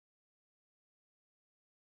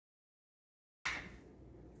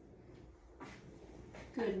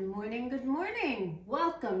Good morning, good morning.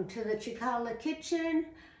 Welcome to the Chicala kitchen.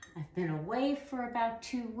 I've been away for about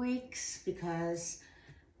 2 weeks because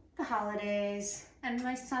the holidays and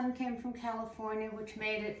my son came from California, which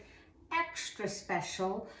made it extra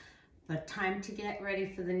special, but time to get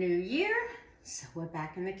ready for the new year. So we're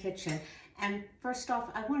back in the kitchen. And first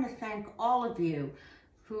off, I want to thank all of you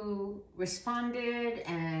who responded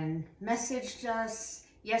and messaged us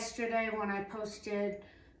yesterday when I posted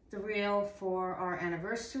the reel for our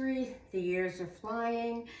anniversary. The years are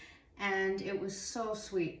flying, and it was so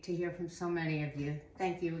sweet to hear from so many of you.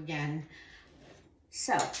 Thank you again.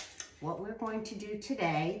 So what we're going to do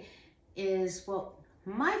today is what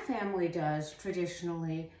my family does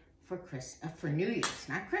traditionally for New Year's,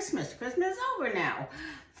 not Christmas. Christmas is over now.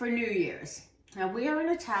 For New Year's. Now, we are an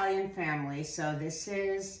Italian family, so this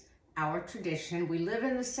is our tradition. We live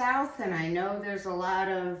in the South, and I know there's a lot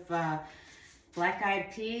of black-eyed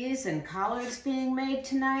peas and collards being made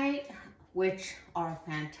tonight, which are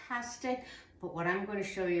fantastic. But what I'm going to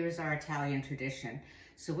show you is our Italian tradition.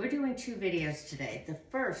 So we're doing 2 videos today. The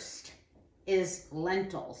first is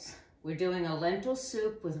lentils. We're doing a lentil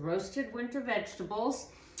soup with roasted winter vegetables.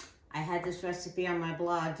 I had this recipe on my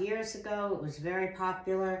blog years ago. It was very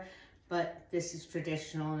popular, but this is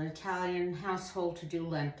traditional in an Italian household to do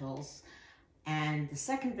lentils. And the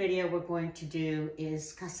second video we're going to do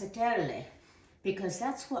is casatelle, because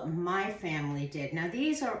that's what my family did. Now,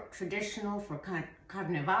 these are traditional for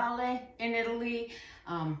Carnevale in Italy.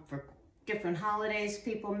 For different holidays,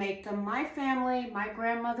 people make them. My family, my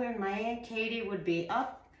grandmother and my Aunt Katie would be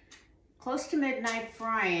up close to midnight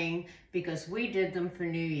frying because we did them for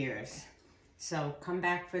New Year's. So come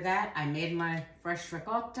back for that. I made my fresh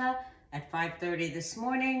ricotta at 5:30 this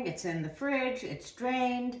morning. It's in the fridge, it's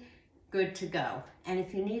drained, good to go. And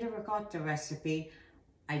if you need a ricotta recipe,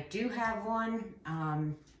 I do have one.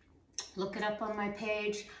 Look it up on my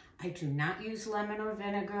page. I do not use lemon or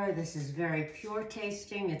vinegar. This is very pure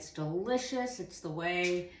tasting. It's delicious. It's the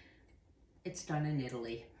way it's done in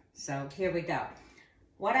Italy. So here we go.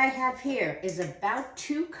 What I have here is about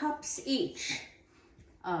 2 cups each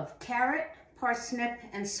of carrot, parsnip,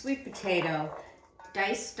 and sweet potato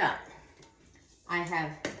diced up. I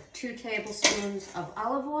have 2 tablespoons of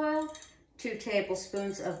olive oil, 2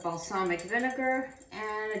 tablespoons of balsamic vinegar,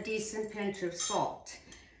 and a decent pinch of salt.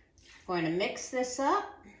 I'm going to mix this up,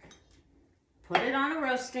 put it on a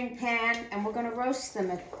roasting pan, and we're going to roast them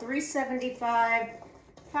at 375,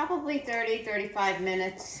 probably 30-35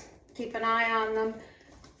 minutes. Keep an eye on them,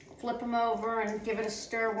 flip them over, and give it a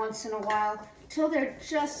stir once in a while till they're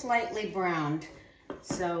just lightly browned.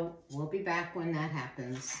 So we'll be back when that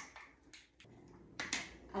happens.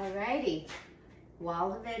 Alrighty.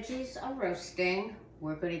 While the veggies are roasting,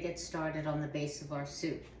 we're going to get started on the base of our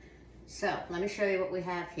soup. So let me show you what we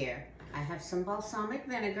have here. I have some balsamic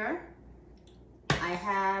vinegar. I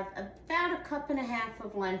have about 1.5 cups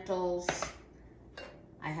of lentils.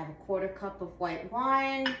 I have 1/4 cup of white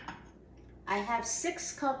wine. I have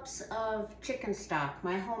 6 cups of chicken stock,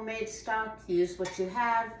 my homemade stock. Use what you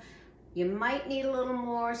have. You might need a little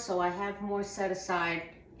more, so I have more set aside.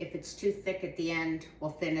 If it's too thick at the end,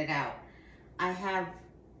 we'll thin it out. I have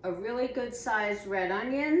a really good sized red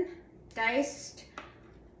onion diced,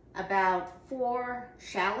 about 4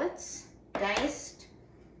 shallots diced.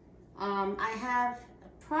 I have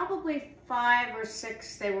probably 5 or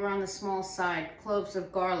 6, they were on the small side, cloves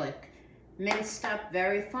of garlic, minced up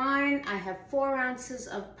very fine. I have 4 ounces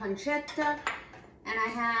of pancetta, and I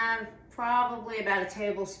have probably about 1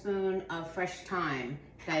 tablespoon of fresh thyme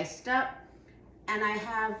diced up. And I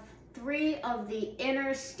have 3 of the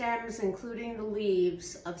inner stems, including the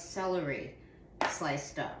leaves of celery,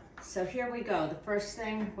 sliced up. So here we go. The first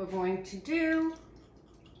thing we're going to do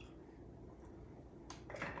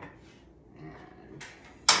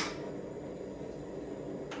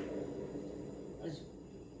is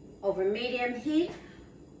over medium heat,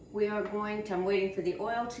 we are going to, I'm waiting for the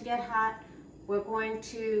oil to get hot, we're going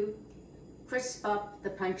to crisp up the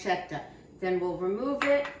pancetta. Then we'll remove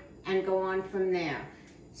it and go on from there.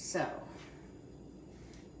 So,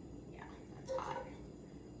 yeah, that's hot.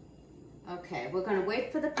 Okay, we're going to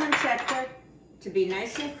wait for the pancetta to be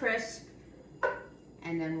nice and crisp,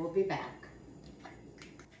 and then we'll be back.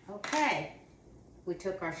 Okay, we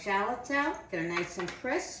took our shallots out, they're nice and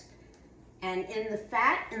crisp, and in the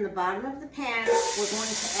fat in the bottom of the pan, we're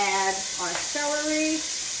going to add our celery,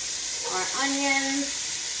 our onions,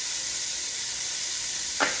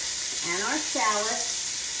 and our shallots.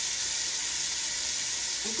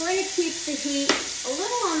 I'm going to keep the heat a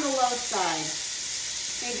little on the low side,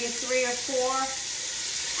 maybe 3 or 4,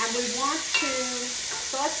 and we want to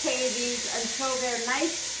saute these until they're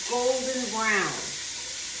nice golden brown.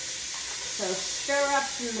 So stir up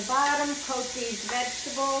from the bottom, coat these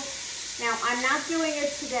vegetables. Now, I'm not doing it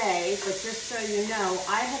today, but just so you know,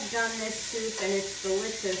 I have done this soup and it's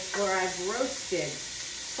delicious where I've roasted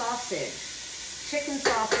sausage. Chicken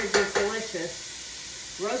sausage is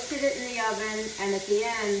delicious. Roasted it in the oven and at the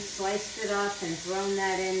end, sliced it up and thrown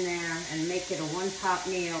that in there and make it a one-pot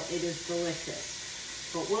meal. It is delicious.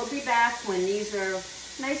 But we'll be back when these are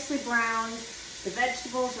nicely browned. The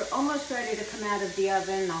vegetables are almost ready to come out of the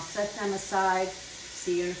oven. I'll set them aside.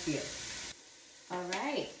 See you in a few. All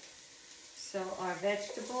right. So our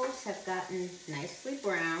vegetables have gotten nicely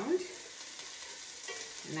browned,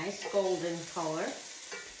 nice golden color.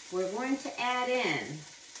 We're going to add in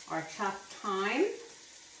our chopped thyme,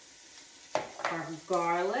 our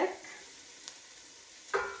garlic,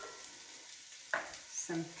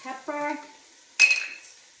 some pepper,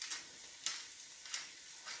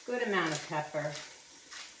 good amount of pepper.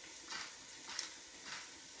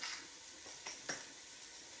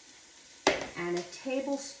 And a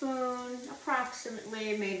tablespoon,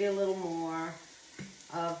 approximately, maybe a little more,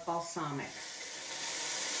 of balsamic.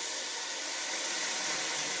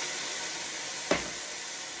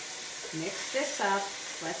 Mix this up,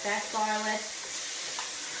 let that garlic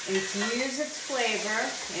infuse its flavor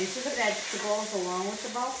into the vegetables along with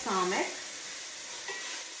the balsamic.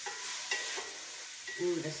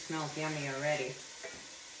 Ooh, this smells yummy already.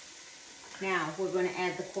 Now, we're going to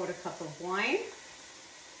add the 1/4 cup of wine.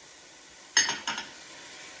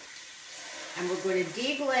 And we're going to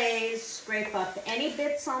deglaze, scrape up any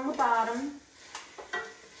bits on the bottom,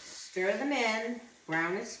 stir them in,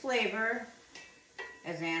 brown its flavor.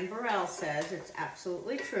 As Anne Burrell says, it's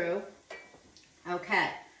absolutely true.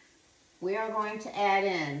 Okay, we are going to add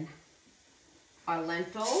in our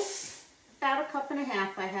lentils, about 1.5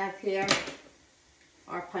 cups I have here,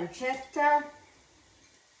 our pancetta,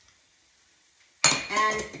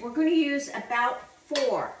 and we're going to use about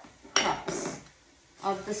 4 cups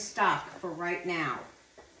of the stock for right now.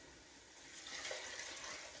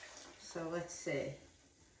 So let's see.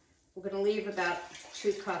 We're going to leave about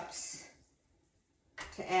 2 cups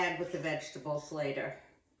to add with the vegetables later.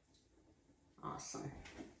 Awesome.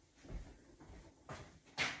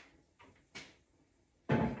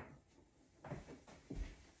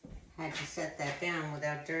 Had to set that down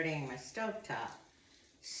without dirtying my stovetop.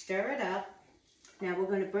 Stir it up. Now we're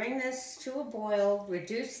going to bring this to a boil,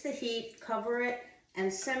 reduce the heat, cover it,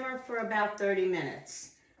 and simmer for about 30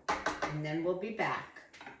 minutes. And then we'll be back.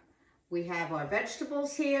 We have our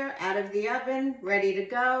vegetables here out of the oven, ready to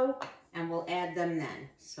go, and we'll add them then.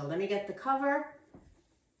 So let me get the cover,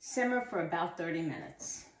 simmer for about 30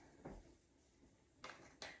 minutes.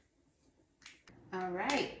 All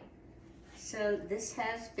right, so this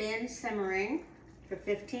has been simmering for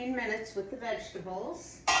 15 minutes with the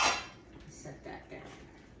vegetables. Set that down.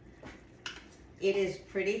 It is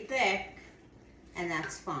pretty thick, and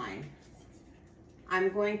that's fine.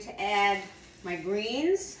 I'm going to add my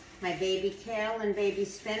greens, my baby kale and baby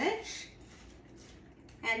spinach.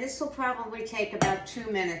 And this will probably take about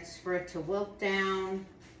 2 minutes for it to wilt down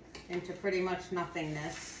into pretty much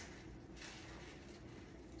nothingness.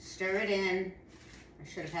 Stir it in. I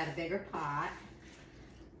should have had a bigger pot.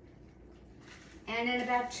 And in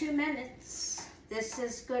about 2 minutes, this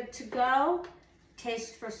is good to go.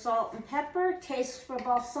 Taste for salt and pepper, taste for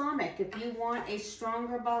balsamic. If you want a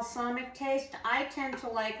stronger balsamic taste, I tend to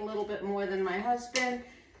like a little bit more than my husband,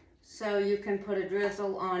 so you can put a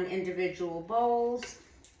drizzle on individual bowls.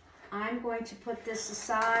 I'm going to put this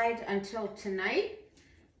aside until tonight,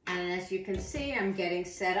 and as you can see, I'm getting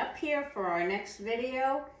set up here for our next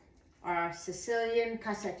video, our Sicilian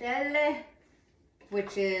casatelle,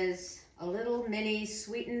 which is a little mini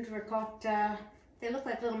sweetened ricotta. They look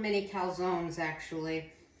like little mini calzones,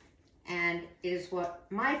 actually, and it is what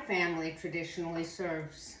my family traditionally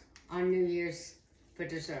serves on New Year's for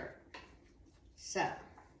dessert. So,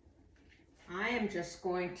 I am just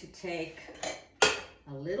going to take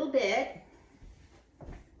a little bit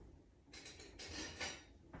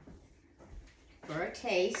for a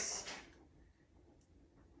taste,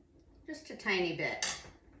 just a tiny bit.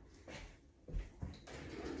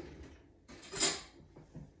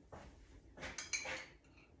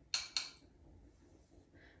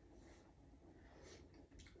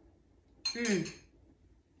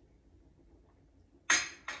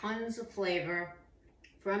 Tons of flavor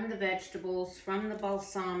from the vegetables, from the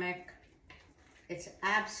balsamic. It's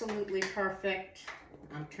absolutely perfect.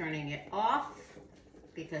 I'm turning it off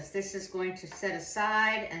because this is going to set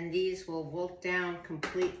aside and these will wilt down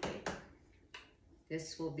completely.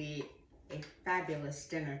 This will be a fabulous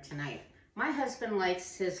dinner tonight. My husband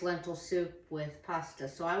likes his lentil soup with pasta,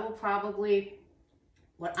 so I will probably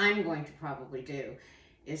what I'm going to probably do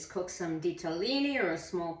is cook some ditalini or a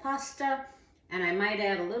small pasta, and I might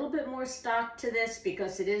add a little bit more stock to this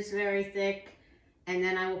because it is very thick, and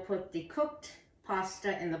then I will put the cooked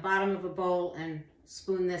pasta in the bottom of a bowl and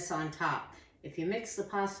spoon this on top. If you mix the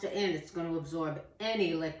pasta in, it's going to absorb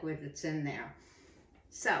any liquid that's in there.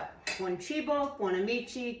 So, buon cibo, buon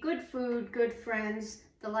amici, good food, good friends.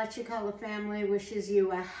 The La Cicala family wishes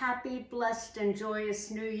you a happy, blessed, and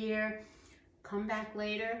joyous New Year. Come back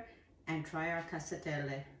later and try our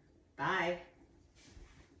casatelle. Bye.